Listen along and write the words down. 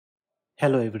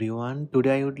Hello everyone,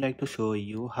 today I would like to show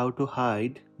you how to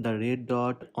hide the red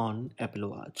dot on Apple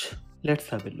Watch. Let's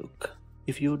have a look.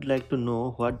 If you would like to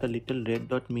know what the little red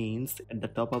dot means at the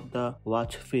top of the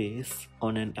watch face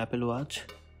on an Apple Watch,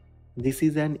 this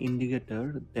is an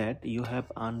indicator that you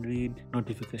have unread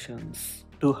notifications.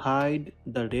 To hide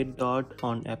the red dot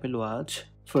on Apple Watch,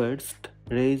 first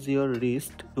raise your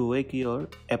wrist to wake your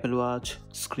Apple Watch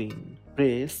screen.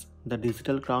 Press the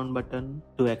digital crown button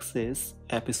to access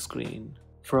App Screen.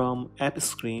 From App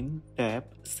Screen, tap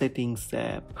Settings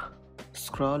app.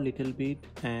 Scroll little bit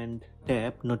and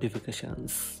tap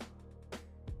Notifications.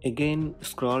 Again,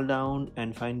 scroll down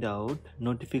and find out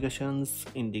Notifications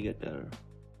indicator.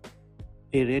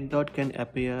 A red dot can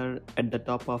appear at the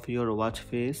top of your watch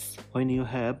face when you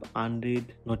have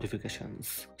unread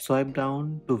notifications. Swipe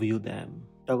down to view them.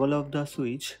 Toggle off the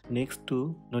switch next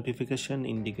to notification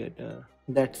indicator.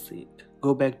 That's it.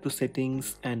 Go back to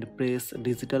settings and press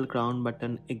digital crown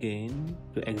button again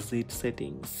to exit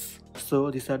settings.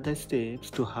 So these are the steps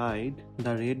to hide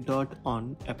the red dot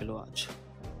on Apple Watch.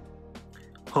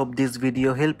 Hope this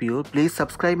video helped you. Please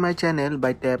subscribe my channel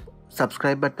by tap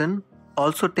subscribe button.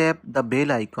 Also tap the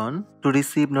bell icon to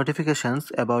receive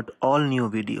notifications about all new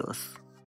videos.